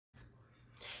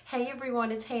Hey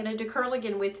everyone, it's Hannah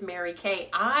DeCurligan with Mary Kay.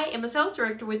 I am a sales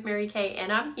director with Mary Kay, and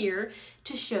I'm here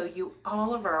to show you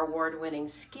all of our award-winning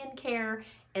skincare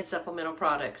and supplemental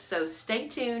products. So stay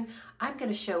tuned. I'm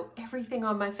going to show everything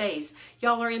on my face.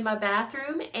 Y'all are in my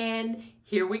bathroom, and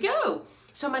here we go.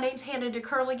 So my name's Hannah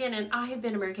DeCurligan, and I have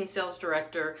been a Mary Kay sales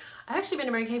director. I've actually been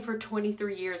a Mary Kay for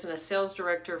 23 years and a sales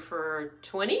director for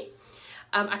 20.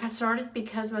 I got started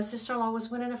because my sister-in-law was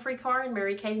winning a free car in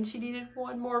Mary Kay, and she needed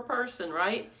one more person,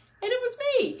 right? And it was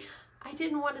me. I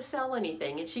didn't want to sell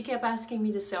anything, and she kept asking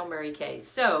me to sell Mary Kay.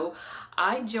 So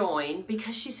I joined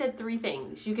because she said three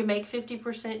things. You can make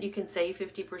 50%, you can save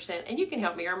 50%, and you can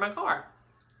help me earn my car.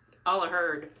 All I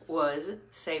heard was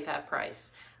save half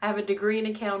price. I have a degree in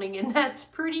accounting, and that's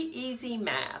pretty easy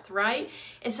math, right?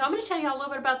 And so I'm going to tell you a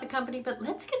little bit about the company, but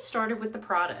let's get started with the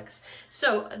products.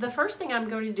 So the first thing I'm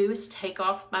going to do is take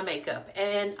off my makeup,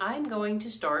 and I'm going to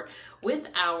start with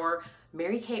our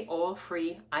Mary Kay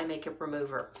Oil-Free Eye Makeup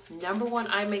Remover. #1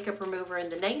 eye makeup remover in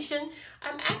the nation.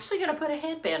 I'm actually going to put a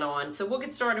headband on, so we'll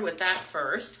get started with that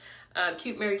first.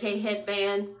 Cute Mary Kay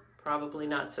headband. Probably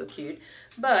not so cute,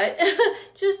 but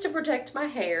just to protect my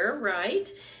hair,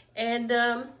 right? And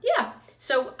yeah,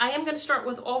 so I am going to start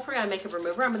with Oil-Free Eye Makeup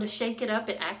Remover. I'm going to shake it up,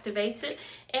 it activates it,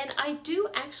 and I do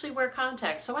actually wear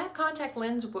contacts. So I have contact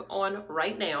lens on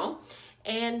right now,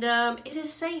 and it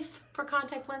is safe for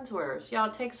contact lens wearers. Y'all,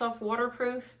 it takes off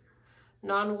waterproof,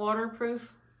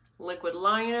 non-waterproof, liquid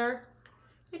liner.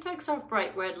 It takes off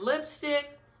bright red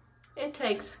lipstick. It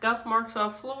takes scuff marks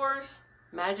off floors,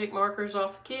 magic markers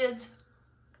off kids,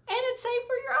 and it's safe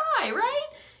for your eye, right?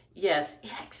 Yes,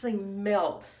 it actually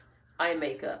melts eye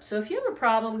makeup. So if you have a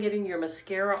problem getting your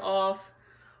mascara off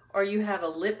or you have a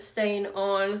lip stain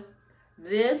on,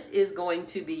 this is going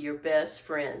to be your best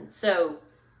friend. So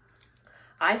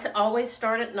I always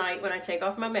start at night when I take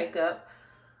off my makeup,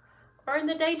 or in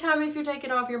the daytime if you're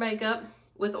taking off your makeup,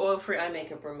 with Oil-Free Eye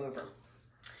Makeup Remover.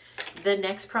 The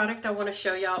next product I want to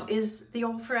show y'all is the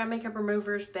Oil-Free Eye Makeup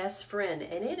Remover's best friend,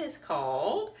 and it is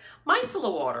called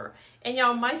Micellar Water. And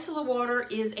y'all, Micellar Water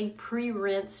is a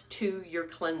pre-rinse to your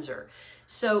cleanser.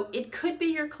 So it could be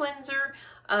your cleanser.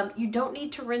 You don't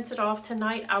need to rinse it off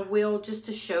tonight. I will, just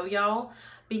to show y'all,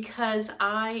 because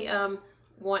I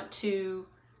want to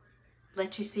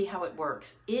let you see how it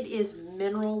works. It is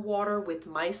mineral water with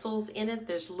micelles in it.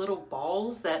 There's little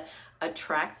balls that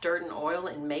attract dirt and oil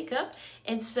and makeup.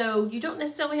 And so you don't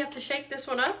necessarily have to shake this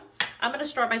one up. I'm gonna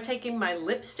start by taking my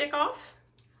lipstick off.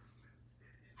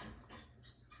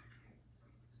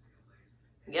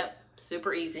 Yep,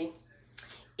 super easy.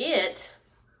 It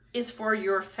is for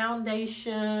your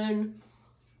foundation,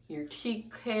 your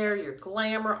cheek hair, your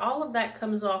glamour, all of that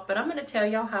comes off, but I'm gonna tell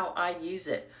y'all how I use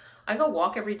it. I go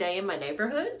walk every day in my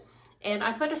neighborhood, and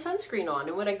I put a sunscreen on,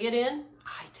 and when I get in,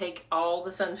 I take all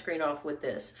the sunscreen off with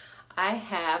this. I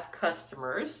have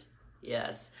customers,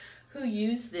 yes, who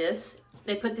use this.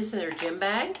 They put this in their gym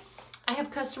bag. I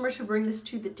have customers who bring this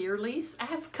to the deer lease. I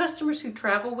have customers who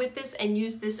travel with this and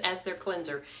use this as their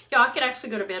cleanser. Y'all, I could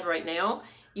actually go to bed right now.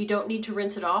 You don't need to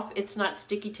rinse it off. It's not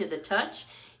sticky to the touch.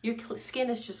 Your skin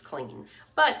is just clean.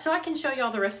 But so I can show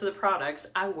y'all the rest of the products,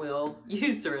 I will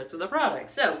use the rest of the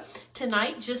products. So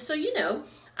tonight, just so you know,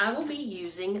 I will be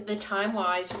using the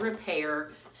TimeWise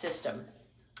Repair System.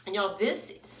 And y'all,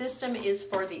 this system is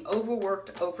for the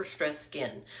overworked, overstressed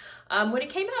skin. When it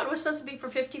came out, it was supposed to be for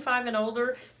 55 and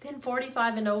older, then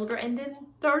 45 and older, and then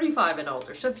 35 and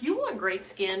older. So if you want great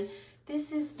skin,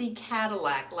 this is the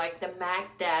Cadillac, like the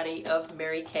Mac Daddy of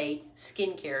Mary Kay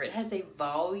skincare. It has a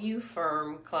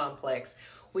Voluform complex,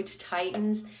 which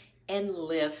tightens and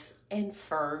lifts and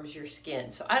firms your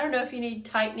skin. So I don't know if you need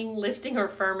tightening, lifting, or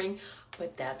firming,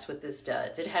 but that's what this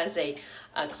does. It has a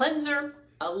cleanser,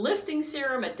 a lifting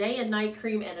serum, a day and night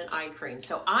cream, and an eye cream.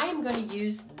 So I am going to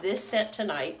use this set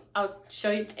tonight. I'll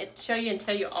show you and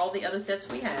tell you all the other sets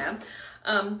we have,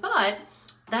 but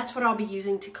that's what I'll be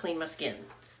using to clean my skin.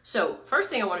 So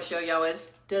first thing I want to show y'all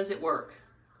is, does it work?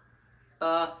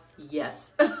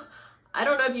 Yes. I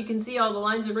don't know if you can see all the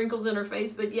lines and wrinkles in her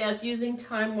face, but yes, using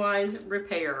TimeWise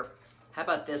Repair. How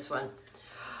about this one?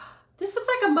 This looks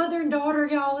like a mother and daughter,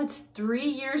 y'all. It's 3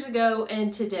 years ago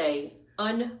and today.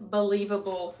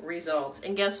 Unbelievable results.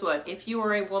 And guess what? If you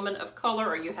are a woman of color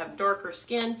or you have darker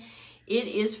skin, it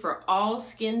is for all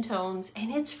skin tones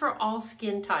and it's for all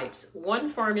skin types. One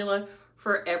formula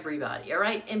for everybody, all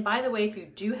right? And by the way, if you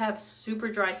do have super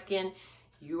dry skin,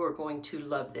 you are going to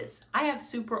love this. I have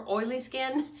super oily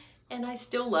skin and I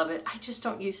still love it. I just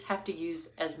don't have to use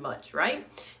as much, right?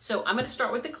 So I'm gonna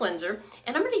start with the cleanser,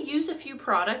 and I'm gonna use a few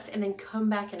products and then come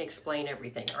back and explain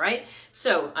everything, all right?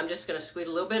 So I'm just gonna squeeze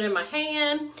a little bit in my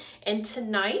hand, and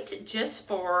tonight, just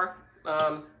for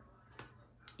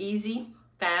easy,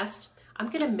 fast. I'm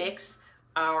gonna mix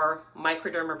our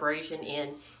microdermabrasion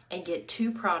in and get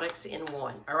 2 products in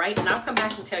one, all right? And I'll come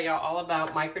back and tell y'all all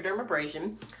about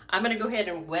microdermabrasion. I'm gonna go ahead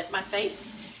and wet my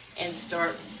face and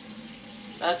start,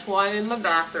 that's why I'm in my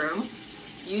bathroom,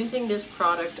 using this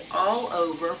product all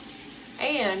over.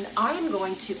 And I am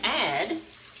going to add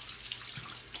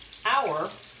our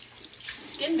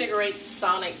Skinvigorate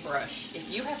Sonic Brush.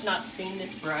 If you have not seen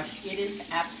this brush, it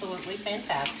is absolutely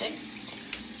fantastic.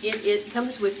 It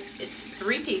comes with, it's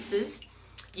 3 pieces.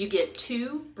 You get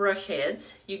 2 brush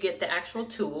heads. You get the actual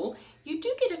tool. You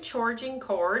do get a charging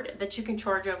cord that you can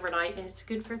charge overnight, and it's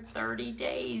good for 30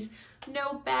 days.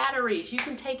 No batteries. You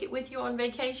can take it with you on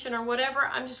vacation or whatever.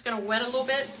 I'm just gonna wet a little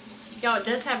bit. Y'all, it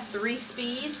does have 3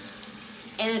 speeds,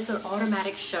 and it's an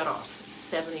automatic shut-off.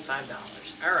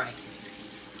 $75. All right.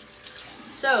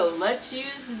 So let's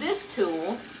use this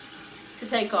tool to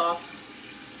take off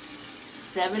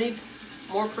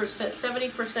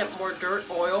 70% more dirt,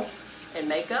 oil, and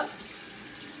makeup.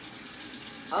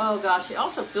 Oh gosh, it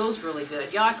also feels really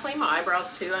good. Yeah, I clean my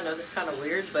eyebrows too. I know this is kind of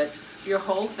weird, but your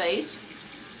whole face.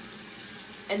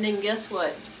 And then guess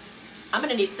what? I'm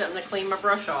gonna need something to clean my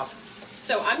brush off.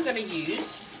 So I'm gonna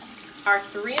use our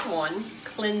 3-in-1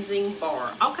 cleansing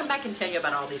bar. I'll come back and tell you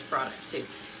about all these products too.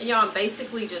 And y'all, I'm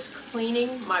basically just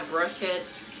cleaning my brush head.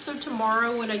 So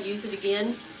tomorrow when I use it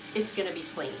again, it's gonna be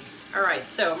clean. All right,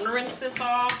 so I'm gonna rinse this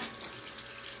off.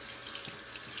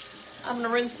 I'm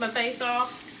gonna rinse my face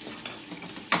off.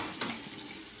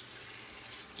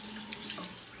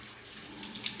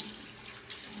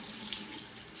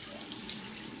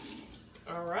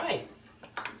 All right.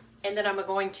 And then I'm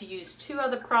going to use 2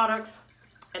 other products,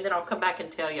 and then I'll come back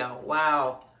and tell y'all,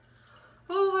 wow.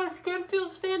 Oh, my skin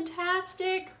feels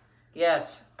fantastic.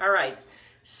 Yes. All right.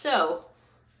 So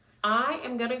I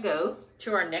am going to go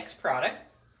to our next product,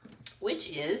 which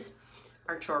is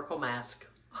our charcoal mask.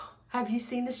 Have you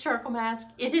seen this charcoal mask?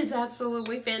 It is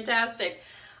absolutely fantastic.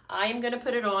 I am going to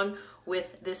put it on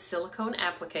with this silicone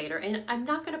applicator, and I'm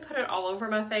not going to put it all over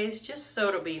my face just so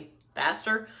it'll be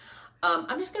faster.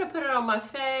 I'm just going to put it on my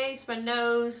face, my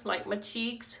nose, like my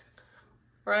cheeks,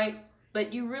 right?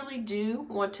 But you really do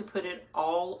want to put it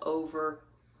all over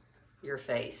your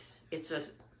face. It's a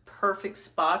perfect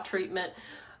spa treatment.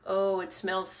 Oh, it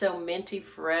smells so minty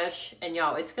fresh. And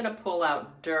y'all, it's gonna pull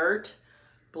out dirt,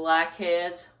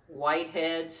 blackheads,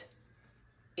 whiteheads,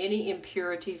 any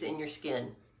impurities in your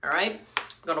skin, all right?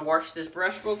 I'm gonna wash this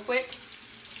brush real quick,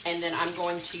 and then I'm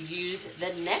going to use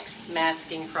the next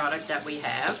masking product that we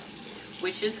have,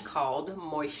 which is called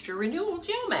Moisture Renewal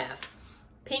Gel Mask.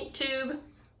 Pink tube.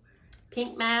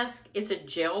 Pink mask. It's a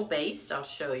gel based. I'll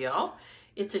show y'all.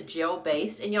 It's a gel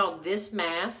based, and y'all, this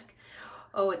mask,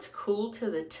 oh, it's cool to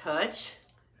the touch.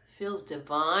 Feels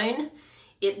divine.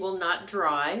 It will not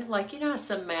dry. Like, you know how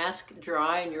some masks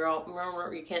dry and you're all,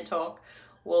 you can't talk?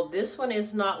 Well, this one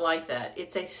is not like that.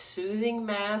 It's a soothing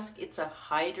mask. It's a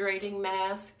hydrating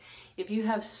mask. If you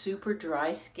have super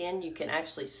dry skin, you can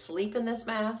actually sleep in this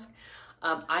mask.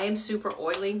 I am super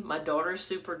oily. My daughter's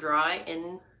super dry,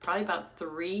 and probably about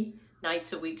 3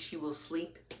 nights a week she will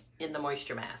sleep in the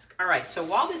moisture mask. All right, so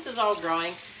while this is all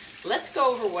drying, let's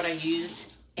go over what I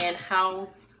used and how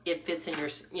it fits in your,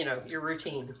 your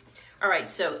routine. All right,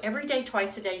 so every day,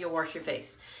 twice a day, you'll wash your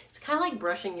face. It's kind of like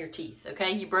brushing your teeth,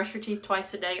 okay? You brush your teeth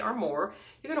twice a day or more.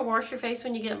 You're gonna wash your face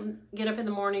when you get up in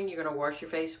the morning. You're gonna wash your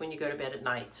face when you go to bed at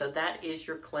night. So that is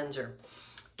your cleanser.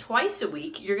 Twice a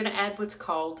week, you're gonna add what's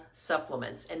called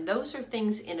supplements. And those are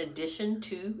things in addition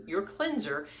to your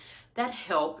cleanser that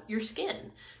help your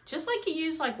skin. Just like you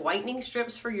use like whitening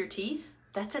strips for your teeth,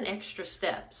 that's an extra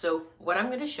step. So what I'm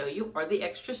gonna show you are the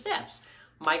extra steps.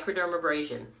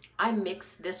 Microdermabrasion. I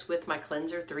mix this with my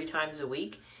cleanser 3 times a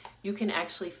week. You can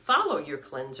actually follow your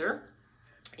cleanser.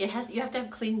 You have to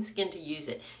have clean skin to use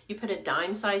it. You put a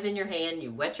dime size in your hand,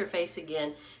 you wet your face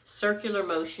again, circular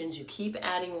motions, you keep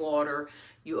adding water,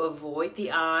 you avoid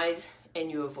the eyes, and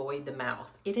you avoid the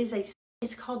mouth.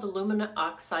 It's called aluminum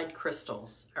oxide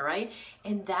crystals, all right?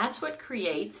 And that's what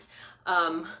creates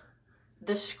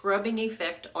the scrubbing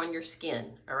effect on your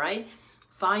skin, all right?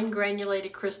 Fine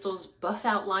granulated crystals buff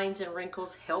out lines and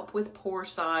wrinkles, help with pore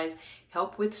size,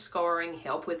 help with scarring,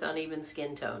 help with uneven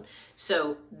skin tone.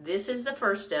 So this is the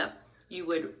first step. You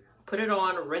would put it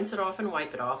on, rinse it off, and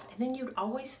wipe it off, and then you'd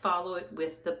always follow it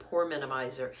with the pore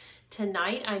minimizer.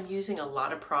 Tonight I'm using a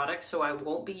lot of products, so I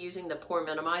won't be using the pore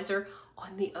minimizer.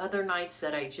 On the other nights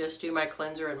that I just do my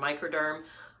cleanser and microderm,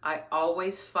 I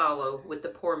always follow with the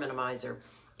pore minimizer.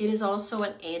 It is also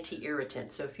an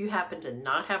anti-irritant. So if you happen to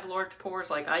not have large pores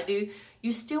like I do,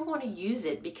 you still want to use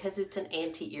it because it's an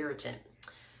anti-irritant.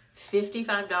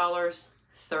 $55,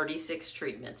 36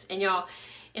 treatments. And y'all,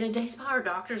 in a day spa or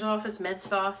doctor's office, med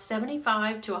spa,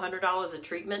 $75 to $100 a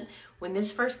treatment. When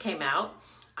this first came out,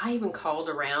 I even called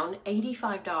around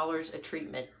 $85 a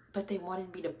treatment, but they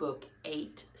wanted me to book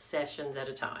 8 sessions at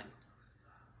a time.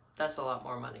 That's a lot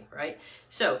more money, right?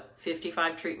 So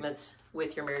 55 treatments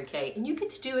with your Mary Kay, and you get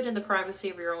to do it in the privacy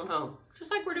of your own home, just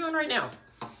like we're doing right now.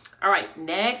 All right,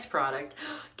 next product,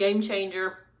 game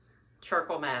changer,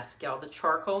 charcoal mask. Y'all, the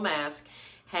charcoal mask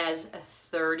has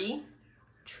 30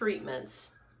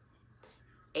 treatments,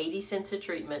 80 cents a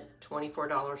treatment,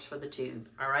 $24 for the tube.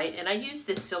 All right, and I use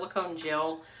this silicone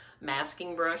gel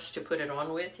masking brush to put it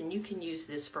on with, and you can use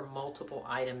this for multiple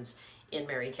items in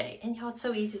Mary Kay. And y'all, it's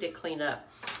so easy to clean up.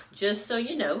 Just so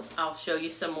you know, I'll show you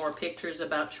some more pictures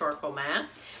about charcoal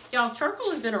mask. Y'all,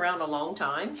 charcoal has been around a long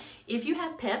time. If you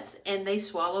have pets and they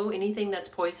swallow anything that's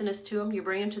poisonous to them, you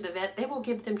bring them to the vet, they will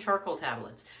give them charcoal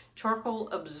tablets. Charcoal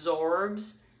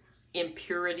absorbs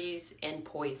impurities and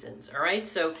poisons, all right?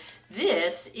 So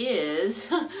this is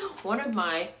one of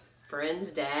my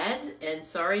friend's dads, and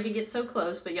sorry to get so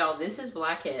close, but y'all, this is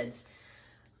blackheads.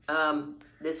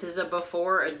 This is a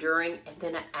before, a during, and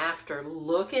then an after.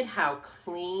 Look at how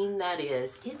clean that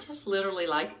is. It just literally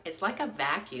it's like a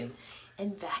vacuum,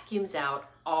 and vacuums out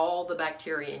all the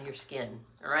bacteria in your skin,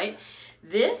 all right?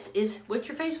 This is what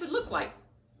your face would look like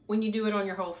when you do it on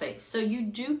your whole face. So you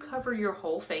do cover your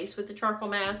whole face with the charcoal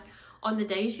mask. On the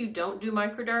days you don't do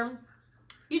microderm,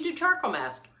 you do charcoal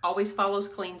mask. Always follows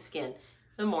clean skin in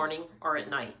the morning or at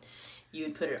night. You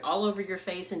would put it all over your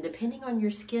face, and depending on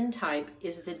your skin type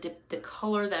is the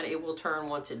color that it will turn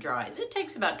once it dries. It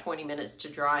takes about 20 minutes to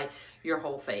dry your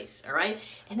whole face, all right?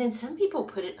 And then some people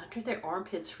put it under their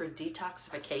armpits for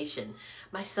detoxification.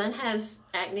 My son has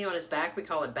acne on his back. We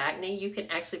call it backne. You can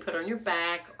actually put it on your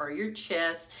back or your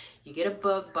chest. You get a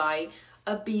bug bite,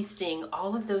 a bee sting,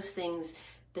 all of those things.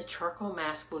 The charcoal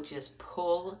mask will just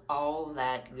pull all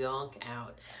that gunk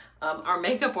out. Our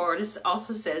makeup artist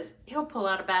also says it'll pull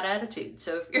out a bad attitude.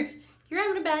 So if you're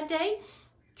having a bad day,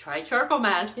 try charcoal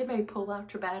mask. It may pull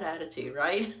out your bad attitude,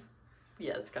 right?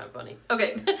 Yeah, it's kind of funny.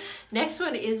 Okay, next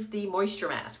one is the moisture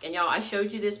mask. And y'all, I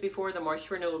showed you this before, the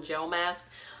Moisture Renewal Gel Mask.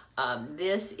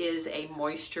 This is a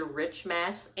moisture-rich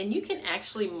mask, and you can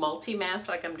actually multi-mask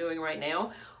like I'm doing right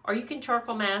now, or you can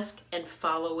charcoal mask and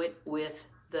follow it with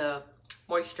the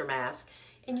moisture mask,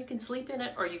 and you can sleep in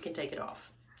it or you can take it off.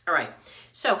 All right,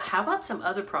 so how about some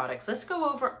other products? Let's go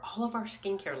over all of our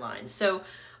skincare lines. So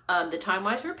the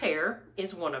Timewise Repair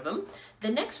is one of them. The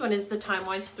next one is the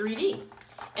Timewise 3D.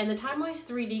 And the Timewise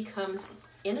 3D comes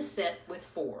in a set with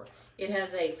 4. It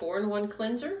has a 4-in-1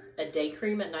 cleanser, a day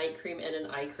cream, a night cream, and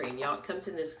an eye cream. Y'all, it comes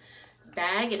in this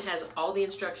bag. It has all the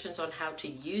instructions on how to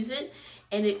use it,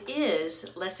 and it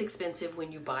is less expensive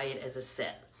when you buy it as a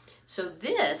set. So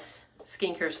this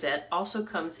skincare set also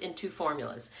comes in 2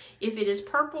 formulas. If it is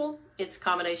purple, it's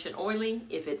combination oily.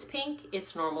 If it's pink,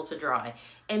 it's normal to dry.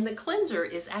 And the cleanser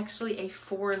is actually a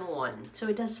 4-in-1. So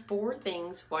it does 4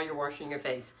 things while you're washing your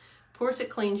face. Of course, it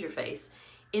cleans your face.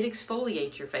 It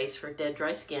exfoliates your face for dead,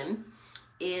 dry skin.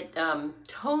 It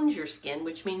tones your skin,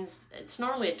 which means it's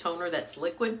normally a toner that's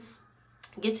liquid.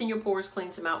 Gets in your pores,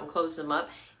 cleans them out, and closes them up.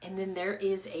 And then there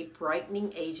is a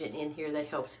brightening agent in here that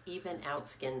helps even out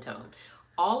skin tone.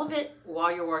 All of it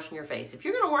while you're washing your face. If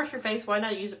you're going to wash your face, why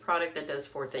not use a product that does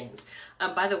 4 things?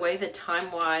 By the way, the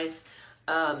Timewise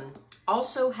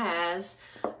also has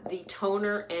the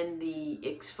toner and the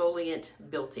exfoliant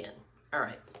built in. All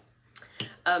right.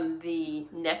 The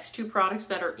next 2 products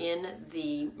that are in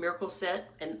the Miracle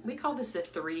Set, and we call this the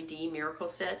 3D Miracle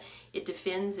Set. It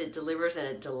defends, it delivers, and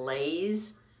it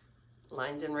delays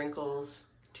lines and wrinkles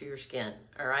to your skin,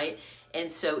 all right?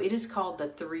 And so it is called the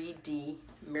 3D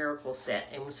Miracle Set.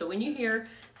 And so when you hear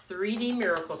 3D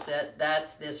Miracle Set,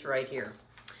 that's this right here.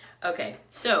 Okay,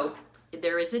 so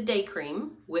there is a day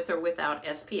cream with or without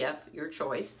SPF, your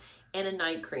choice, and a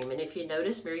night cream. And if you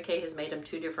notice, Mary Kay has made them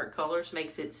 2 different colors,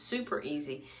 makes it super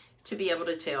easy to be able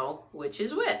to tell which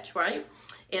is which, right?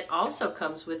 It also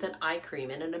comes with an eye cream,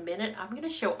 and in a minute I'm going to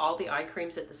show all the eye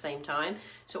creams at the same time,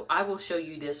 so I will show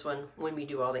you this one when we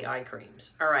do all the eye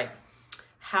creams. All right,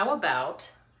 how about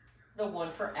the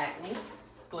one for acne,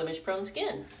 blemish prone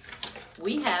skin?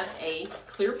 We have a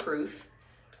clear proof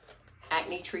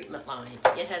acne treatment line.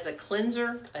 It has a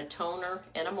cleanser, a toner,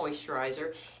 and a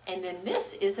moisturizer, and then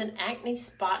this is an acne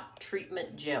spot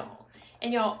treatment gel.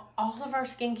 And y'all, all of our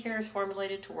skincare is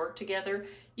formulated to work together.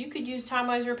 You could use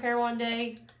Timewise Repair one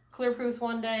day, Clear Proof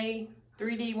one day,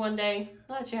 3D one day.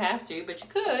 Not that you have to, but you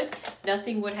could.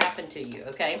 Nothing would happen to you,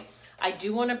 okay? I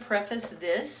do want to preface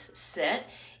this set.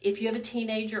 If you have a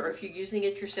teenager or if you're using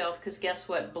it yourself, because guess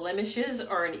what? Blemishes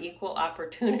are an equal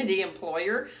opportunity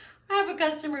employer. I have a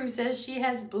customer who says she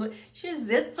has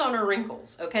zits on her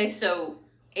wrinkles. Okay, so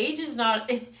age is not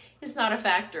a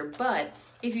factor, but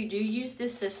if you do use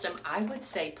this system, I would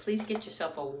say please get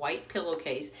yourself a white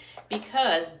pillowcase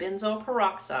because benzoyl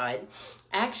peroxide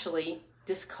actually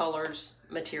discolors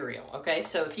material. Okay,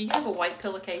 so if you have a white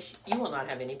pillowcase, you will not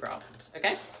have any problems.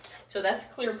 Okay, so that's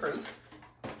clear proof.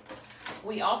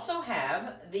 We also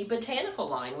have the botanical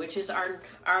line, which is our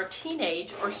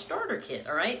teenage or starter kit,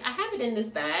 all right? I have it in this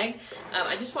bag.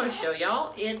 I just want to show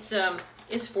y'all. It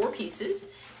is 4 pieces.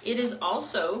 It is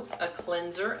also a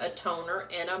cleanser, a toner,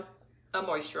 and a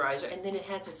moisturizer, and then it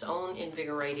has its own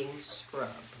invigorating scrub,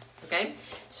 okay?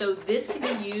 So this can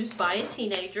be used by a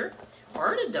teenager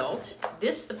or an adult.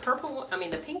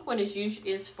 The pink one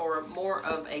is for more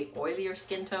of a oilier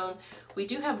skin tone. We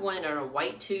do have one in a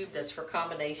white tube that's for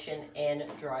combination and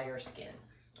drier skin.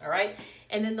 All right,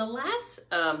 and then the last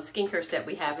skincare set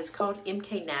we have is called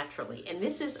MK Naturally, and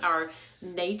this is our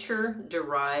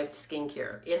nature-derived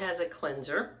skincare. It has a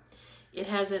cleanser, it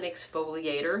has an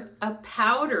exfoliator, a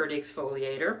powdered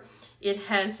exfoliator, it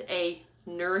has a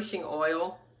nourishing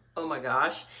oil, oh my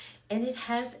gosh, and it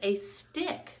has a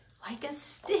stick. Like a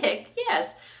stick,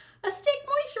 yes, a stick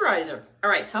moisturizer.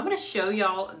 All right, so I'm gonna show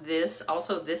y'all this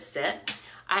set.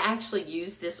 I actually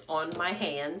use this on my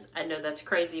hands. I know that's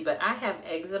crazy, but I have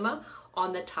eczema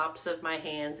on the tops of my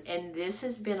hands, and this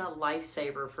has been a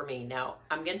lifesaver for me. Now,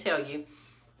 I'm gonna tell you,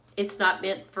 it's not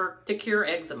meant to cure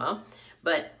eczema,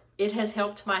 but it has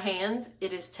helped my hands.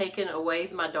 It has taken away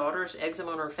my daughter's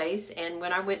eczema on her face. And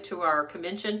when I went to our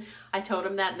convention, I told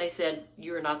them that and they said,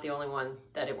 you're not the only one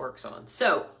that it works on.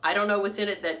 So I don't know what's in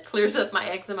it that clears up my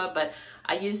eczema, but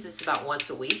I use this about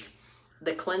once a week.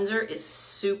 The cleanser is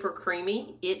super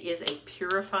creamy. It is a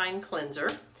purifying cleanser.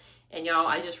 And y'all,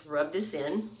 I just rub this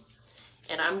in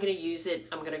and I'm gonna use it.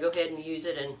 I'm gonna go ahead and use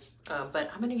it, but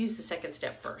I'm gonna use the second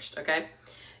step first, okay?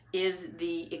 Is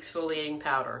the exfoliating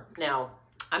powder. Now,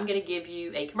 I'm going to give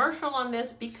you a commercial on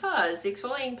this because the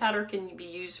exfoliating powder can be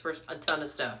used for a ton of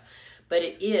stuff. But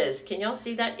it is, can y'all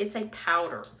see that? It's a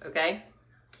powder, okay?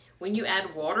 When you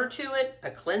add water to it,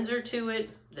 a cleanser to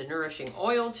it, the nourishing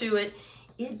oil to it,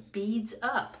 it beads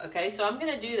up, okay? So I'm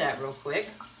going to do that real quick.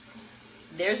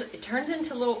 It turns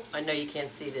into little, I know you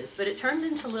can't see this, but it turns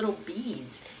into little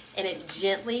beads and it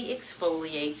gently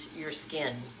exfoliates your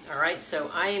skin, all right? So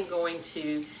I am going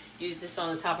to use this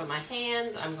on the top of my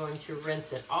hands. I'm going to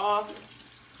rinse it off,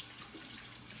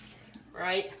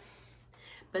 right?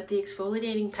 But the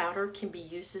exfoliating powder can be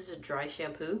used as a dry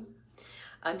shampoo.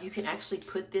 You can actually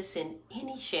put this in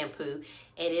any shampoo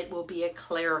and it will be a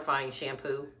clarifying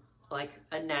shampoo, like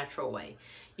a natural way.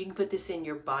 You can put this in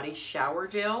your body shower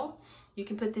gel. You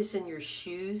can put this in your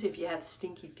shoes if you have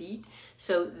stinky feet.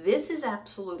 So this is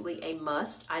absolutely a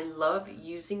must. I love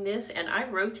using this and I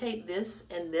rotate this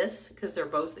and this because they're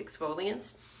both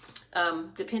exfoliants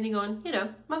depending on,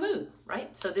 my mood,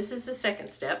 right? So this is the second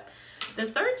step. The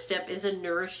third step is a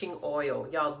nourishing oil.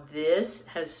 Y'all, this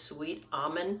has sweet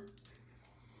almond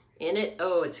in it.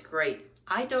 Oh, it's great.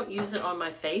 I don't use it on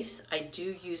my face. I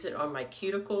do use it on my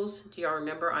cuticles. Do y'all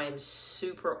remember I am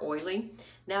super oily?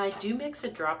 Now I do mix a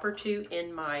drop or two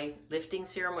in my lifting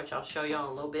serum, which I'll show y'all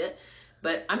in a little bit,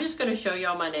 but I'm just gonna show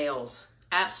y'all my nails.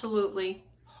 Absolutely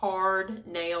hard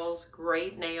nails,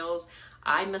 great nails.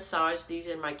 I massage these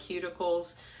in my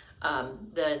cuticles,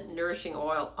 the nourishing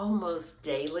oil almost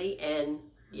daily, and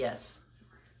yes.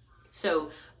 So,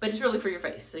 but it's really for your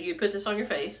face. So you put this on your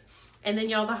face, and then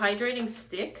y'all, the hydrating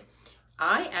stick,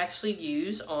 I actually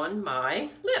use on my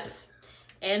lips.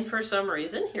 And for some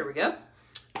reason, here we go.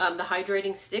 The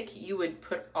hydrating stick you would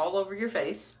put all over your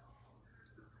face.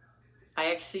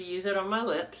 I actually use it on my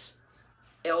lips,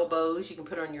 elbows, you can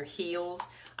put it on your heels.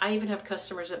 I even have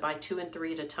customers that buy 2 and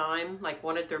 3 at a time, like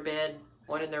one at their bed,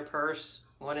 one in their purse,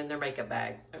 one in their makeup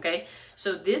bag, okay?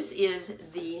 So this is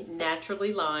the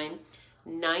Naturally Line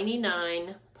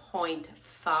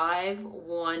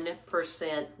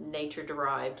 99.51% nature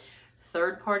derived,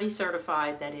 third-party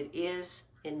certified that it is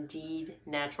indeed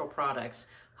natural products.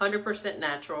 100%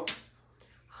 natural,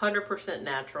 100%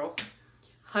 natural,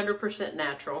 100%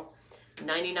 natural,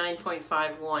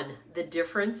 99.51. The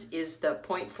difference is the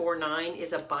 0.49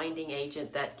 is a binding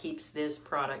agent that keeps this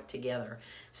product together.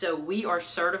 So we are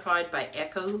certified by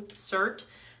EcoCert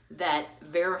that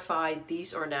verify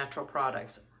these are natural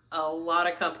products. A lot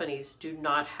of companies do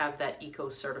not have that eco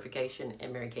certification,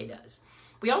 and Mary Kay does.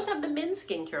 We also have the men's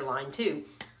skincare line too.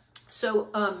 So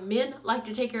men like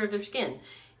to take care of their skin.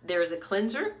 There is a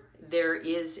cleanser, there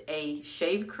is a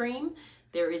shave cream,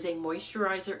 there is a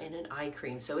moisturizer and an eye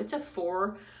cream. So it's a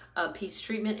 4-piece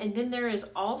treatment. And then there is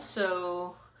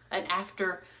also an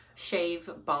after shave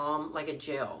balm, like a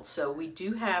gel. So we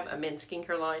do have a men's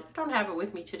skincare line. I don't have it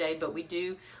with me today, but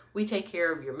we take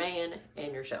care of your man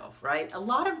and yourself, right? A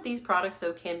lot of these products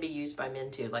though can be used by men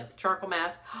too, like the charcoal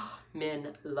mask.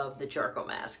 Men love the charcoal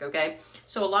mask, okay?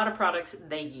 So a lot of products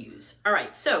they use. All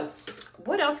right, so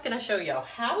what else can I show y'all?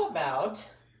 How about,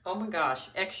 oh my gosh,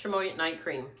 Extra Moist Night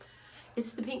Cream.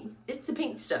 It's the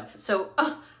pink stuff. So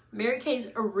Mary Kay's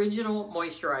Original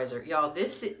Moisturizer. Y'all,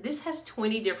 this has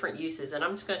 20 different uses, and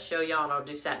I'm just gonna show y'all, and I'll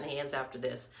do satin hands after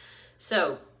this.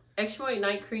 So, Extra Moist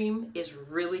Night Cream is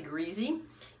really greasy.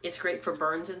 It's great for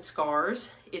burns and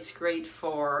scars. It's great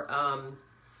for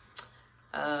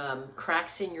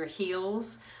cracks in your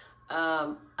heels.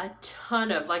 A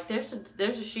ton of, like, there's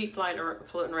a sheet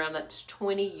floating around that's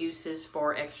 20 uses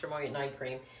for Extra Moist Night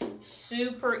Cream.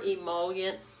 Super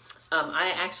emollient.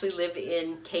 I actually live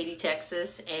in Katy,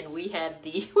 Texas, and we had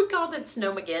we called it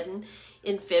Snowmageddon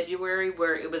in February,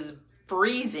 where it was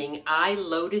freezing. I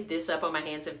loaded this up on my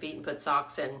hands and feet and put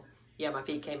socks, and yeah, my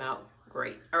feet came out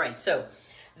great. All right, so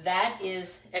that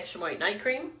is Extra Moist Night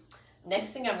Cream.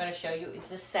 Next thing I'm going to show you is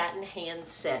the satin hand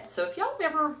set. So if y'all have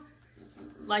ever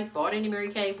like bought any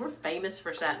Mary Kay, we're famous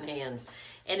for satin hands,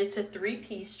 and it's a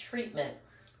 3-piece treatment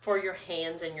for your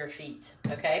hands and your feet,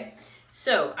 okay?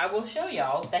 So I will show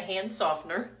y'all the hand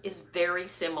softener is very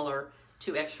similar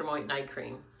to Extra Moist Night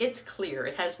Cream. It's clear,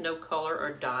 it has no color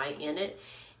or dye in it,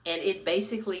 and it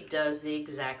basically does the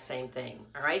exact same thing.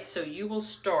 All right, so you will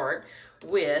start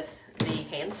with the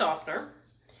hand softener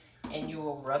and you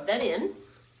will rub that in,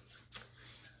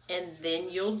 and then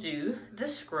you'll do the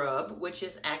scrub, which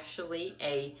is actually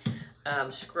a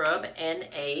scrub and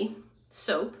a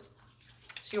soap.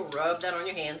 You'll rub that on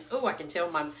your hands. Oh, I can tell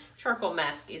my charcoal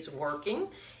mask is working.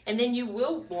 And then you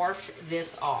will wash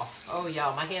this off. Oh,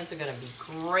 y'all, my hands are gonna be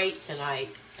great tonight.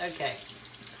 Okay,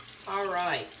 all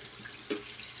right.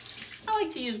 I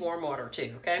like to use warm water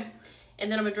too, okay?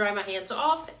 And then I'm gonna dry my hands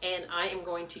off, and I am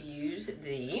going to use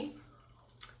the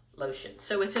lotion.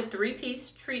 So it's a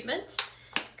 3-piece treatment.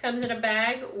 Comes in a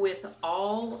bag with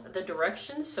all the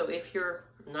directions. So if you're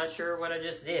not sure what I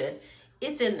just did,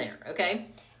 it's in there, okay?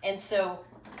 And so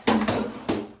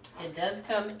it does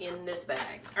come in this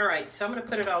bag. All right, so I'm gonna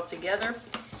put it all together.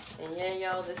 And yeah,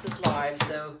 y'all, this is live,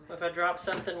 so if I drop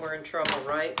something, we're in trouble,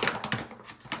 right?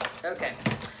 Okay,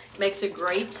 makes a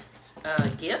great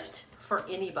gift for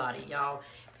anybody, y'all.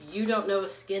 If you don't know a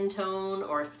skin tone,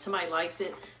 or if somebody likes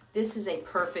it, this is a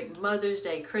perfect Mother's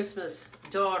Day, Christmas,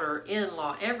 daughter,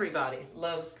 in-law, everybody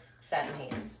loves satin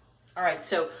hands. All right,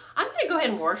 so I'm gonna go ahead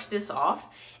and wash this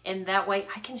off, and that way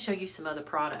I can show you some other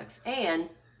products. And,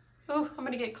 oh, I'm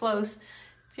gonna get close.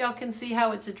 If y'all can see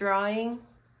how it's drying.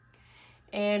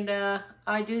 And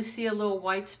I do see a little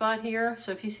white spot here.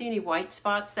 So if you see any white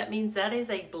spots, that means that is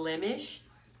a blemish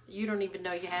you don't even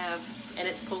know you have, and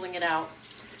it's pulling it out.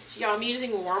 So y'all, I'm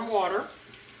using warm water.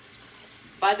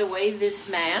 By the way, this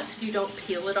mask, you don't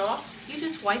peel it off, you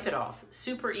just wipe it off.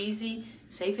 Super easy,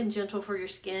 safe and gentle for your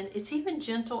skin. It's even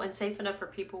gentle and safe enough for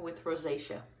people with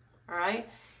rosacea, all right?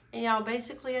 And y'all,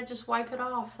 basically I just wipe it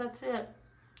off, that's it.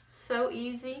 So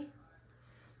easy,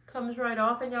 comes right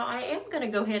off. And y'all, I am gonna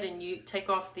go ahead and take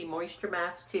off the moisture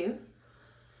mask too.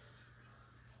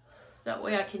 That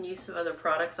way I can use some other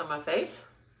products on my face.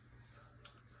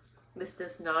 This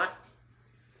does not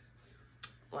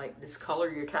like discolor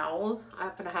your towels. I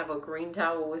happen to have a green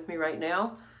towel with me right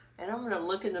now, and I'm gonna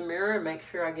look in the mirror and make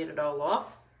sure I get it all off.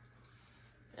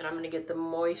 And I'm gonna get the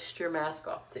moisture mask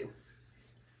off too.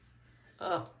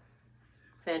 Oh,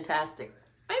 fantastic.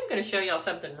 I'm gonna show y'all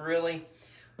something really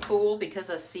cool because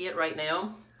I see it right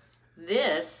now.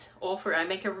 This Oil for Eye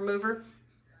Makeup Remover,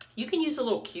 you can use a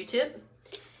little Q-tip,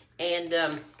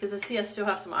 and because I see I still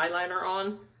have some eyeliner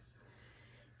on,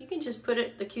 you can just put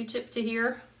the Q-tip to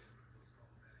here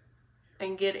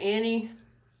and get any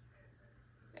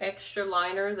extra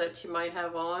liner that you might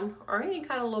have on, or any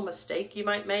kind of little mistake you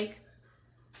might make.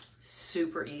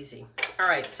 Super easy. All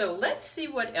right, so let's see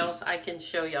what else I can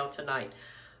show y'all tonight.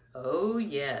 Oh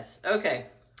yes, okay.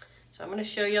 So I'm gonna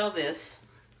show y'all this.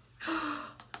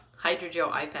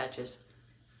 Hydrogel eye patches.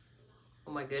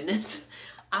 Oh my goodness.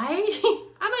 I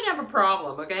might have a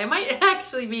problem, okay? I might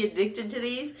actually be addicted to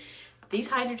these. These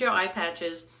hydrogel eye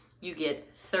patches, you get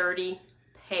 30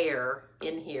 pair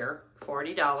in here,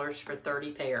 $40 for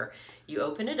 30 pair. You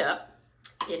open it up,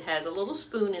 it has a little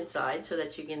spoon inside so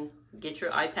that you can get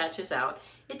your eye patches out.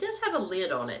 It does have a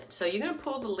lid on it, so you're gonna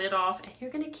pull the lid off and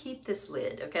you're gonna keep this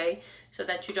lid, okay? So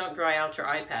that you don't dry out your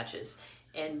eye patches.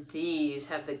 And these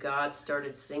have the God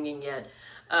started singing yet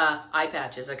eye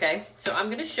patches, okay? So I'm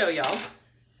gonna show y'all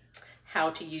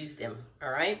how to use them,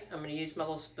 all right? I'm gonna use my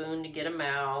little spoon to get them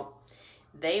out.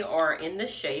 They are in the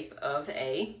shape of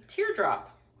a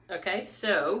teardrop, okay?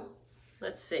 So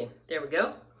let's see, there we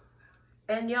go.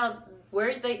 And y'all, where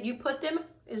you put them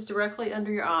is directly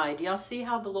under your eye. Do y'all see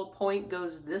how the little point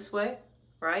goes this way,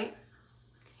 right?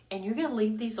 And you're gonna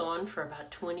leave these on for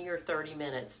about 20 or 30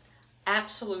 minutes.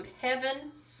 Absolute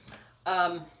heaven.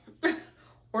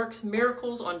 Works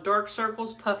miracles on dark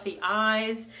circles, puffy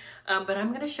eyes. But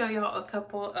I'm gonna show y'all a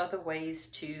couple other ways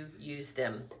to use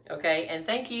them, okay? And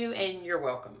thank you, and you're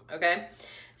welcome, okay?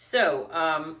 So,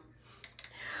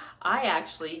 I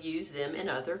actually use them in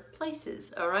other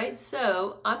places, all right?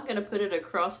 So I'm gonna put it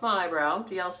across my eyebrow.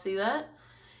 Do y'all see that?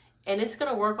 And it's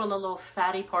gonna work on the little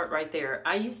fatty part right there.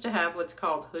 I used to have what's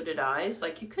called hooded eyes.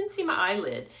 Like you couldn't see my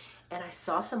eyelid. And I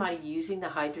saw somebody using the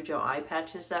hydrogel eye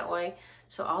patches that way.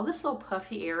 So all this little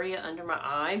puffy area under my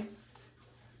eye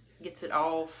gets it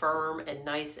all firm and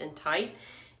nice and tight.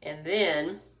 And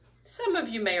then, some of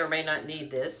you may or may not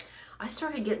need this. I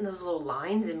started getting those little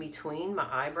lines in between my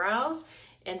eyebrows.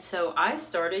 And so I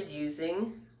started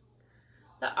using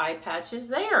the eye patches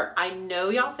there. I know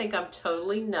y'all think I'm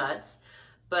totally nuts,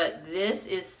 but this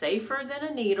is safer than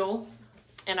a needle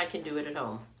and I can do it at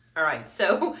home. All right,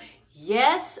 so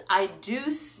yes, I do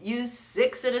use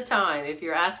 6 at a time if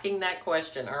you're asking that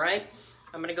question, all right?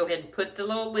 I'm gonna go ahead and put the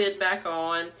little lid back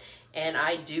on, and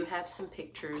I do have some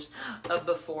pictures of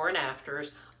before and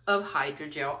afters of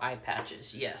hydrogel eye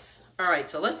patches, yes. All right,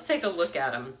 so let's take a look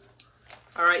at them.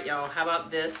 All right, y'all, how about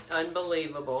this?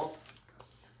 Unbelievable.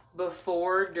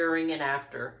 Before, during, and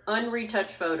after.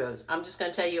 Unretouched photos. I'm just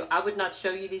gonna tell you, I would not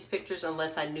show you these pictures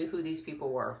unless I knew who these people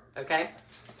were, okay?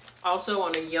 Also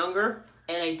on a younger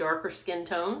and a darker skin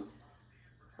tone,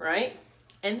 right?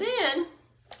 And then,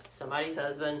 somebody's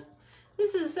husband.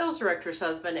 This is a sales director's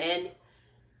husband, and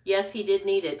yes, he did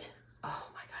need it. Oh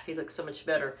my God, he looks so much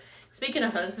better. Speaking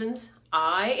of husbands,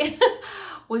 I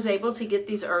was able to get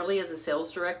these early as a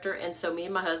sales director, and so me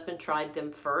and my husband tried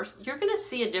them first. You're gonna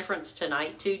see a difference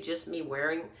tonight too, just me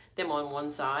wearing them on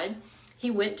one side.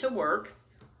 He went to work,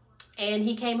 and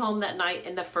he came home that night,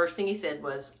 and the first thing he said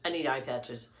was, I need eye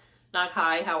patches. Not,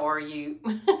 hi, how are you?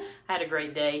 Had a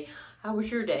great day. How was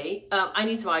your day? I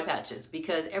need some eye patches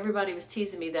because everybody was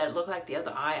teasing me that it looked like the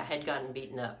other eye I had gotten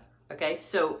beaten up. Okay,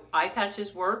 so eye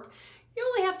patches work. You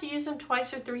only have to use them 2 or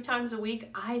 3 times a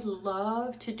week. I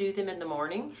love to do them in the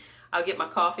morning. I'll get my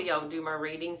coffee, I'll do my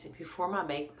readings, and before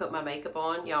put my makeup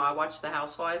on, y'all, I watch The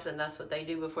Housewives, and that's what they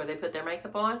do before they put their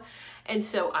makeup on. And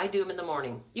so I do them in the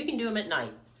morning. You can do them at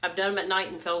night. I've done them at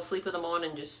night and fell asleep with them on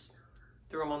and just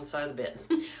threw them on the side of the bed.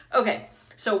 Okay,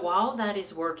 so while that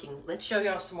is working, let's show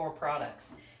y'all some more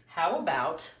products. How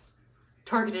about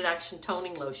Targeted Action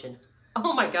Toning Lotion?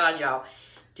 Oh my God, y'all.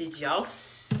 Did y'all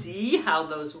see how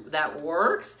that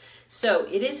works? So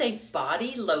it is a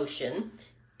body lotion.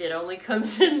 It only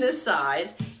comes in this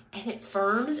size, and it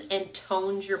firms and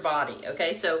tones your body,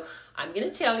 okay? So I'm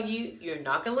gonna tell you, you're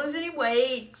not gonna lose any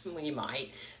weight. Well, you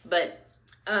might, but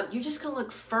you're just gonna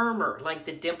look firmer, like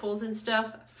the dimples and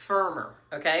stuff, firmer,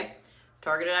 okay?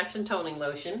 Targeted Action Toning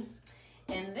Lotion.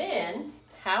 And then,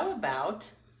 how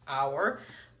about our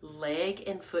leg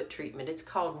and foot treatment? It's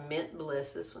called Mint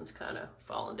Bliss. This one's kind of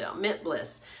falling down. Mint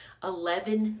Bliss,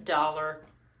 $11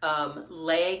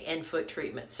 leg and foot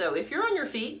treatment. So if you're on your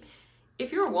feet,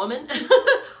 if you're a woman,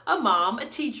 a mom, a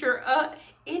teacher,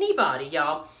 anybody,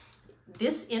 y'all,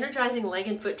 this energizing leg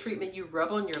and foot treatment you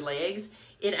rub on your legs,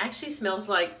 it actually smells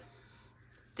like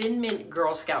Thin Mint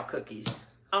Girl Scout cookies.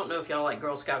 I don't know if y'all like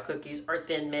Girl Scout cookies or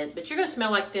Thin Mint, but you're gonna smell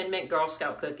like Thin Mint Girl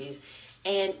Scout cookies.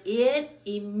 And it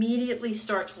immediately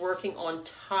starts working on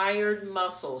tired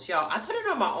muscles. Y'all, I put it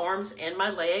on my arms and my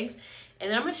legs, and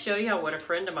then I'm gonna show y'all what a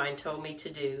friend of mine told me to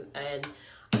do. And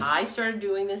I started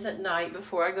doing this at night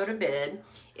before I go to bed,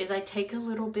 is I take a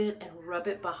little bit and rub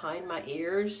it behind my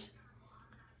ears.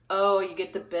 Oh, you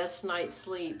get the best night's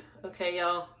sleep. Okay,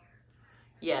 y'all?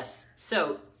 Yes.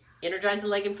 So, Energizing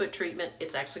Leg and Foot Treatment.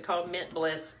 It's actually called Mint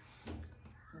Bliss.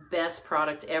 Best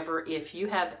product ever. If you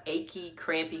have achy,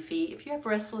 crampy feet, if you have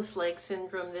restless leg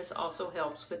syndrome, this also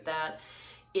helps with that.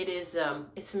 It is,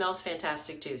 it smells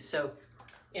fantastic too. So,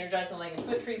 Energizing Leg and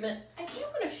Foot Treatment. I do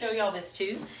want to show y'all this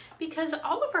too, because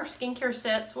all of our skincare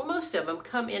sets, well, most of them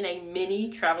come in a mini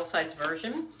travel size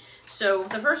version. So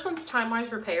the first one's Time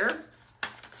Wise Repair.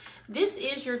 This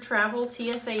is your travel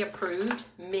TSA approved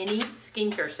mini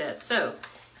skincare set. So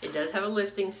it does have a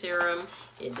lifting serum,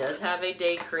 it does have a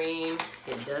day cream,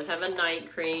 it does have a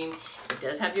night cream, it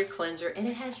does have your cleanser, and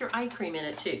it has your eye cream in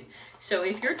it too. So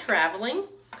if you're traveling,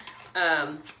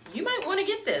 you might want to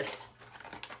get this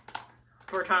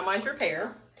for Time-Wise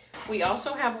Repair. We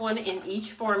also have one in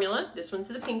each formula. This one's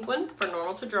the pink one for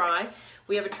normal to dry.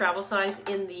 We have a travel size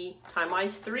in the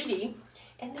Time-Wise 3D.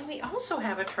 And then we also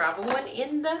have a travel one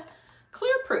in the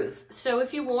clear proof. So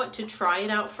if you want to try it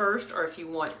out first, or if you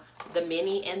want the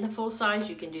mini and the full size,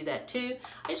 you can do that too.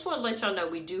 I just want to let y'all know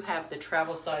we do have the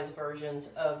travel size versions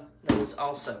of those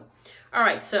also. All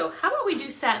right, so how about we do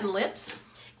satin lips,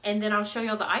 and then I'll show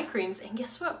y'all the eye creams, and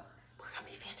guess what? We're gonna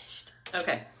be finished.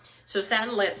 Okay, so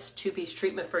satin lips, 2-piece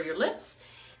treatment for your lips.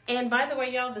 And by the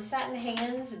way, y'all, the satin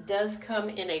hands does come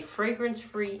in a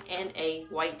fragrance-free and a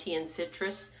white tea and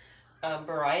citrus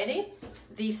variety.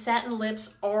 These satin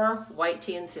lips are white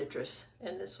tea and citrus,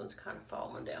 and this one's kind of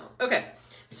falling down. Okay,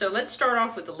 so let's start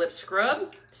off with the lip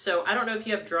scrub. So I don't know if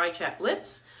you have dry chapped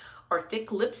lips or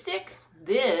thick lipstick.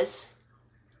 This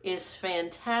is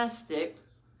fantastic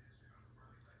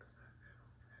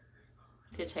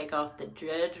to take off the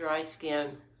dry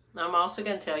skin. I'm also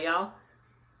going to tell y'all,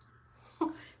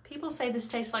 people say this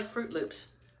tastes like Fruit Loops.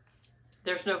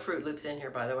 There's no Fruit Loops in here,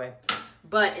 by the way.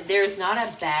 But there's not a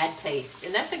bad taste.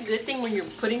 And that's a good thing when you're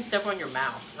putting stuff on your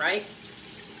mouth, right?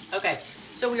 Okay,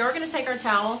 so we are going to take our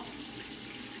towel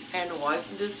and wipe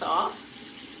this off.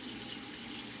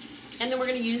 And then we're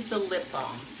going to use the lip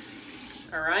balm.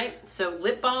 All right, so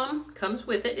lip balm comes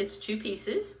with it. It's 2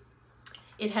 pieces.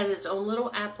 It has its own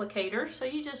little applicator. So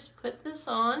you just put this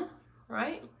on,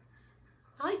 right?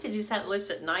 I like to do satin lips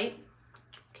at night.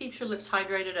 Keeps your lips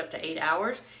hydrated up to 8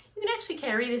 hours. You can actually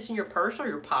carry this in your purse or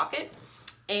your pocket.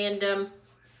 And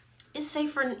it's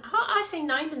safe for, I say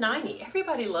 9 to 90.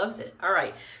 Everybody loves it. All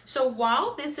right. So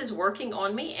while this is working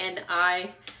on me, and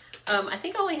I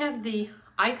think I only have the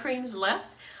eye creams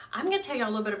left, I'm going to tell you a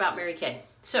little bit about Mary Kay.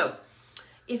 So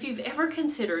if you've ever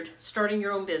considered starting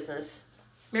your own business,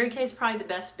 Mary Kay is probably the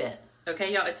best bet.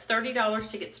 Okay, y'all, it's $30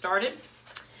 to get started.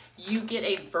 You get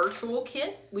a virtual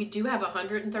kit. We do have a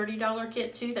 $130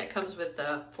 kit too that comes with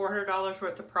the $400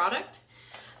 worth of product.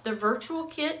 The virtual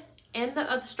kit and the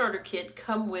other starter kit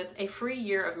come with a free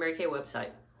year of Mary Kay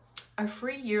website, a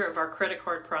free year of our credit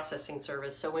card processing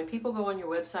service. So when people go on your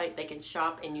website, they can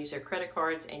shop and use their credit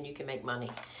cards, and you can make money.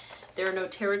 There are no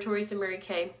territories in Mary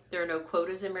Kay. There are no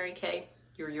quotas in Mary Kay.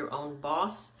 You're your own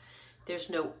boss. There's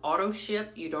no auto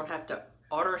ship. You don't have to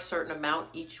order a certain amount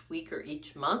each week or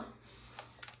each month.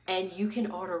 And you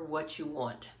can order what you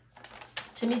want.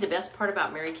 To me, the best part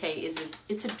about Mary Kay is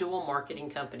it's a dual marketing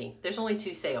company. There's only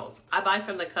 2 sales. I buy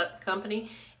from the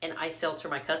company and I sell to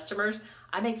my customers.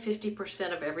 I make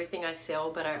 50% of everything I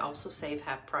sell, but I also save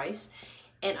half price.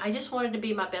 And I just wanted to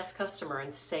be my best customer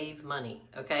and save money,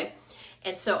 okay?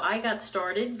 And so I got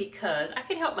started because I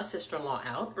could help my sister-in-law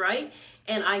out, right?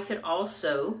 And I could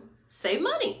also save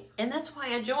money. And that's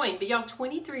why I joined. But y'all,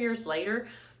 23 years later,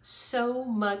 so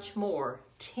much more.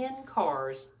 10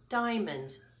 cars,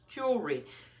 diamonds, jewelry,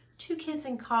 2 kids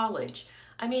in college.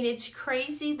 I mean, it's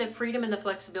crazy the freedom and the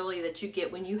flexibility that you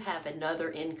get when you have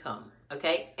another income,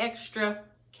 okay? Extra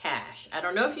cash. I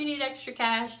don't know if you need extra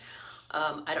cash.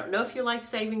 I don't know if you like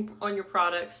saving on your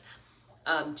products.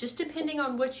 Just depending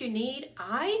on what you need,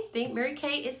 I think Mary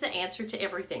Kay is the answer to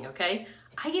everything, okay?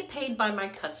 I get paid by my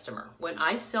customer. When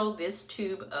I sell this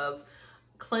tube of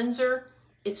cleanser,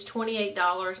 it's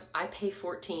 $28. I pay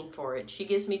 $14 for it. She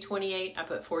gives me $28. I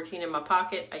put $14 in my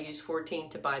pocket. I use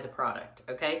 $14 to buy the product,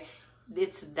 okay?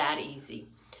 It's that easy.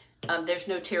 There's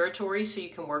no territory, so you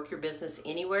can work your business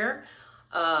anywhere.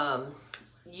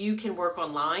 You can work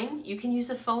online. You can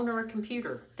use a phone or a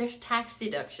computer. There's tax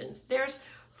deductions. There's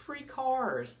free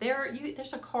cars.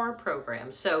 There's a car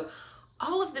program. So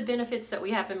all of the benefits that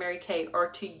we have in Mary Kay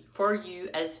are for you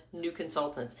as new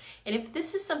consultants. And if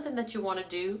this is something that you want to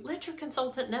do, let your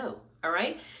consultant know, all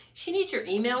right? She needs your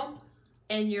email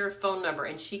and your phone number,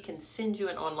 and she can send you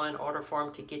an online order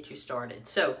form to get you started.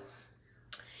 So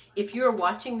if you're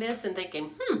watching this and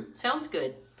thinking, sounds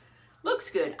good,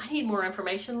 looks good, I need more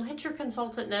information, let your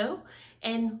consultant know,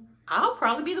 and I'll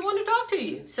probably be the one to talk to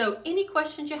you. So any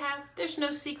questions you have, there's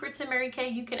no secrets in Mary Kay.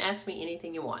 You can ask me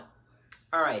anything you want.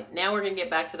 All right, now we're gonna get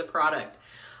back to the product.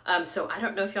 So I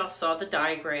don't know if y'all saw the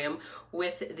diagram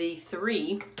with the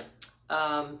 3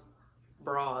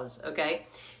 bras, okay?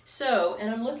 So, and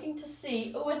I'm looking to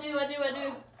see, I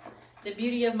do. The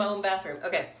beauty of my own bathroom.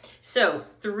 Okay, so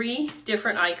 3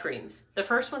 different eye creams. The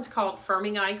first one's called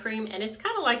Firming Eye Cream, and it's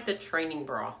kind of like the training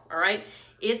bra, all right?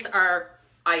 It's our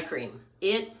eye cream.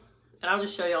 And I'll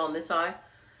just show you all on this eye.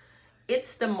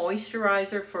 It's the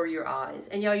moisturizer for your eyes.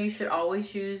 And y'all, you should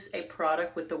always use a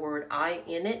product with the word eye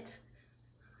in it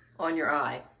on your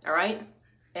eye, all right?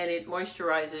 And it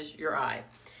moisturizes your eye.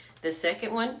 The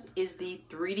second one is the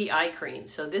 3D eye cream.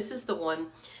 So this is the one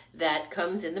that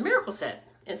comes in the Miracle Set.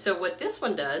 And so what this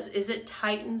one does is it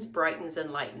tightens, brightens,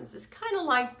 and lightens. It's kind of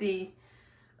like the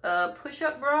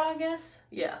push-up bra, I guess.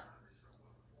 Yeah.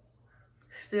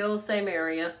 Still same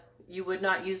area. You would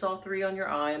not use all three on your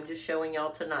eye. I'm just showing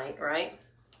y'all tonight, right?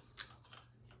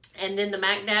 And then the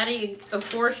Mac Daddy, of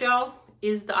course, y'all,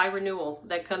 is the eye renewal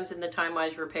that comes in the Time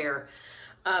Wise Repair.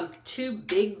 Two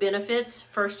big benefits.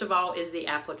 First of all is the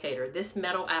applicator. This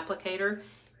metal applicator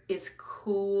is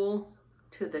cool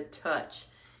to the touch.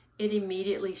 It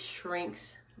immediately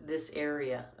shrinks this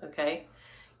area, okay?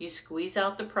 You squeeze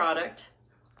out the product,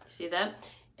 see that?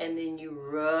 And then you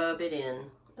rub it in,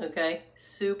 okay?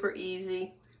 Super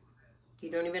easy.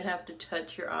 You don't even have to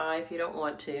touch your eye if you don't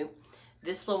want to.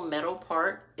 This little metal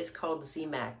part is called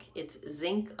ZMAC. It's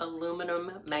zinc,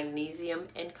 aluminum, magnesium,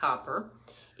 and copper.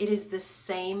 It is the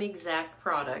same exact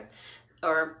product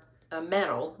or a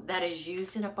metal that is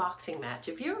used in a boxing match.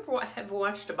 If you ever have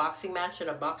watched a boxing match and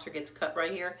a boxer gets cut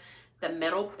right here, the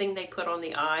metal thing they put on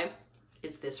the eye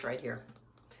is this right here.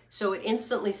 So it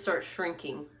instantly starts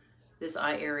shrinking this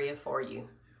eye area for you.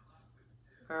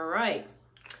 All right,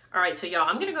 so y'all,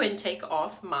 I'm gonna go ahead and take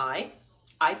off my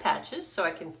eye patches so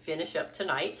I can finish up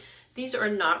tonight. These are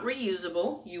not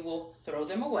reusable. You will throw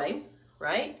them away,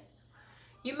 right?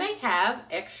 You may have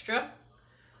extra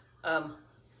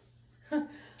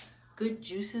good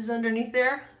juices underneath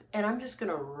there, and I'm just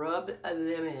gonna rub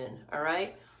them in, all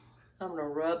right? I'm gonna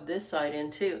rub this side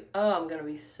in too. Oh, I'm gonna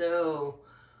be so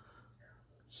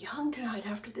young tonight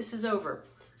after this is over.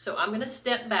 So I'm gonna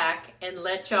step back and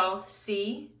let y'all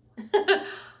see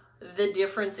the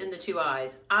difference in the two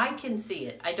eyes. I can see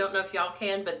it. I don't know if y'all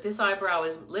can, but this eyebrow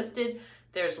is lifted.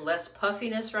 There's less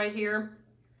puffiness right here.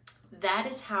 That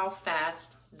is how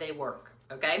fast they work,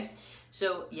 okay?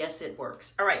 So yes, it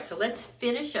works. All right, so let's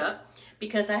finish up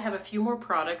because I have a few more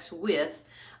products with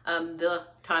the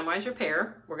Time Wise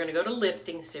Repair. We're gonna go to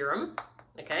lifting serum,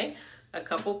 okay? A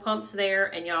couple pumps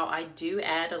there, and y'all, I do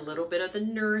add a little bit of the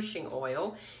nourishing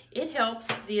oil. It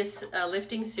helps this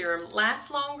lifting serum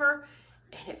last longer,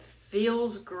 and it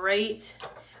feels great.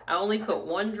 I only put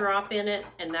 1 drop in it,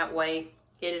 and that way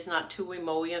it is not too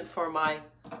emollient for my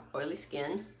oily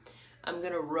skin. I'm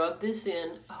gonna rub this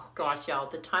in. Oh gosh, y'all,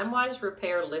 the Time Wise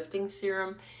Repair lifting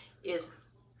serum is,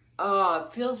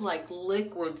 it feels like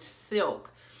liquid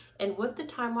silk. And what the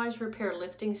Time Wise Repair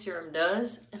lifting serum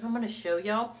does, and I'm gonna show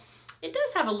y'all, it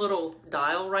does have a little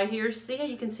dial right here. See how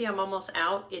you can see I'm almost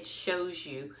out? It shows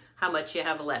you how much you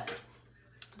have left.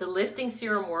 The lifting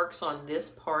serum works on this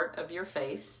part of your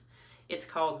face. It's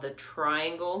called the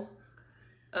Triangle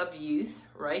of Youth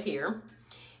right here.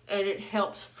 And it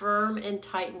helps firm and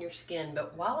tighten your skin.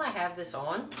 But while I have this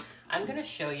on, I'm gonna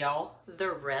show y'all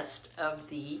the rest of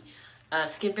the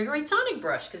Skinvigorate Sonic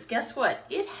Brush, because guess what?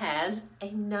 It has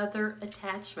another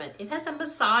attachment. It has a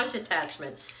massage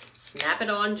attachment. Snap it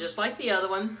on just like the other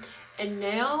one. And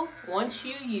now, once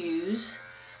you use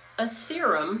a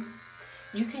serum,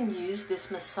 you can use this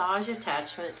massage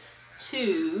attachment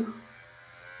to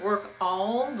work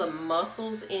all the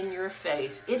muscles in your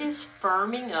face. It is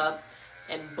firming up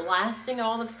and blasting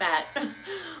all the fat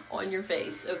on your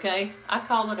face, okay? I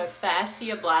call it a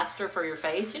fascia blaster for your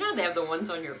face. You know they have the ones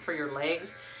on for your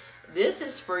legs. This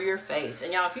is for your face.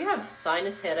 And y'all, if you have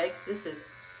sinus headaches,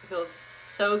 feels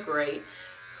so great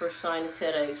for sinus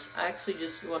headaches. I actually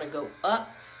just want to go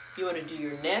up. You want to do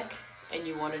your neck and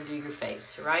you want to do your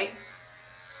face, right?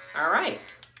 All right,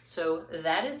 so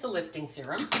that is the lifting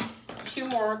serum. 2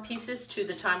 more pieces to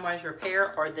the Time Wise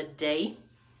Repair are the day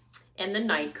and the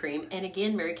night cream. And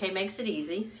again, Mary Kay makes it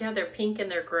easy. See how they're pink and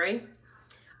they're gray?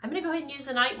 I'm gonna go ahead and use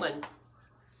the night one.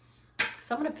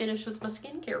 So I'm gonna finish with my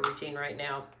skincare routine right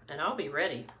now, and I'll be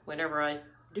ready whenever I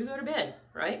do go to bed,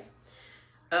 right?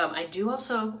 I do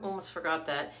also, almost forgot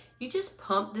that, you just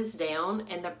pump this down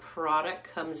and the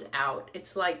product comes out.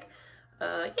 It's like,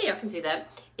 yeah, I can see that.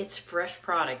 It's fresh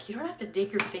product. You don't have to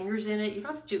dig your fingers in it. You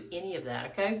don't have to do any of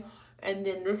that, okay? And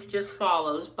then this just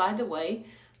follows. By the way,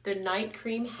 the night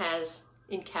cream has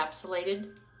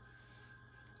encapsulated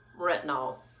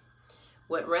retinol.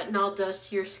 What retinol does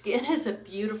to your skin is a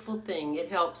beautiful thing. It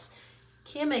helps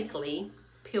chemically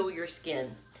peel your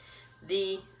skin.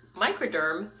 The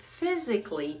Microderm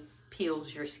physically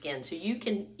peels your skin, so you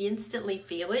can instantly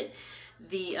feel it.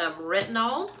 The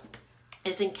retinol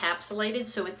is encapsulated,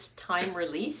 so it's time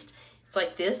released. It's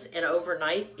like this, and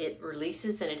overnight it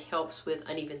releases, and it helps with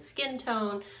uneven skin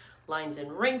tone, lines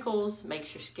and wrinkles,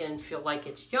 makes your skin feel like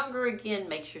it's younger again,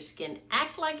 makes your skin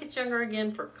act like it's younger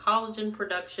again for collagen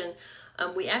production.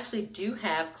 We actually do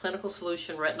have Clinical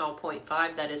Solution Retinol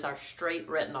 0.5. That is our straight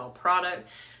retinol product.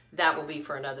 that will be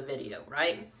for another video,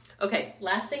 right? Okay,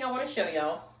 last thing I want to show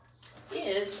y'all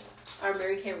is our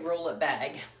Mary Kay roll-up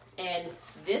bag. And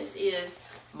this is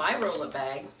my roll-up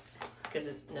bag because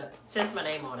it says my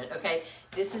name on it, okay?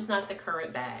 This is not the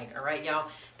current bag, all right, y'all?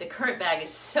 The current bag is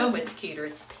so much cuter.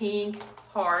 It's pink,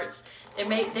 hearts.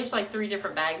 There's like 3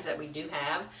 different bags that we do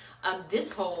have.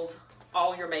 This holds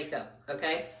all your makeup,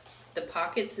 okay? The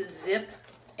pockets zip,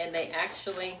 and they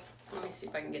actually, let me see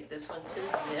if I can get this one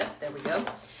to zip. There we go.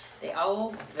 They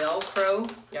all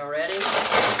Velcro. Y'all ready?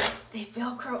 They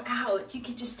Velcro out. You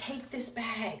can just take this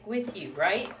bag with you,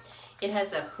 right? It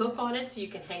has a hook on it so you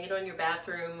can hang it on your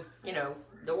bathroom, you know,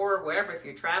 door, wherever if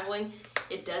you're traveling.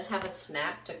 It does have a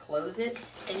snap to close it.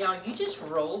 And y'all, you just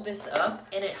roll this up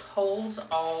and it holds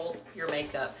all your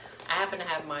makeup. I happen to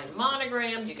have mine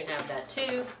monogrammed. You can have that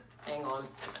too. Hang on,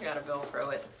 I gotta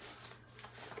Velcro it.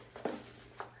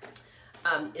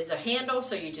 Is a handle,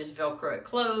 so you just Velcro it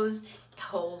closed. It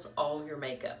holds all your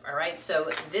makeup, all right?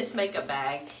 So this makeup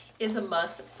bag is a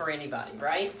must for anybody,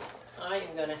 right? I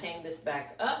am gonna hang this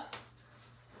back up.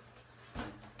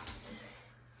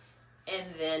 And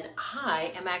then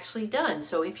I am actually done.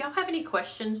 So if y'all have any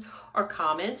questions or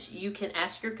comments, you can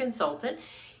ask your consultant.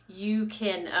 You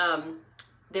can,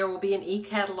 there will be an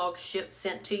e-catalog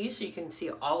sent to you so you can see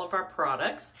all of our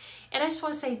products. And I just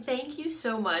want to say thank you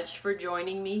so much for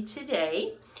joining me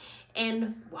today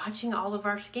and watching all of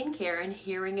our skincare and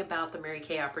hearing about the Mary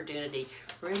Kay opportunity.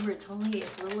 Remember, it's only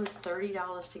as little as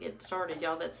 $30 to get started,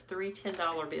 y'all. That's 3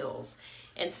 $10 bills.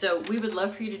 And so we would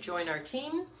love for you to join our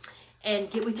team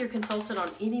and get with your consultant on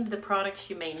any of the products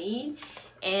you may need.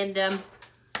 And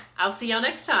I'll see y'all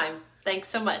next time. Thanks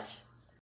so much.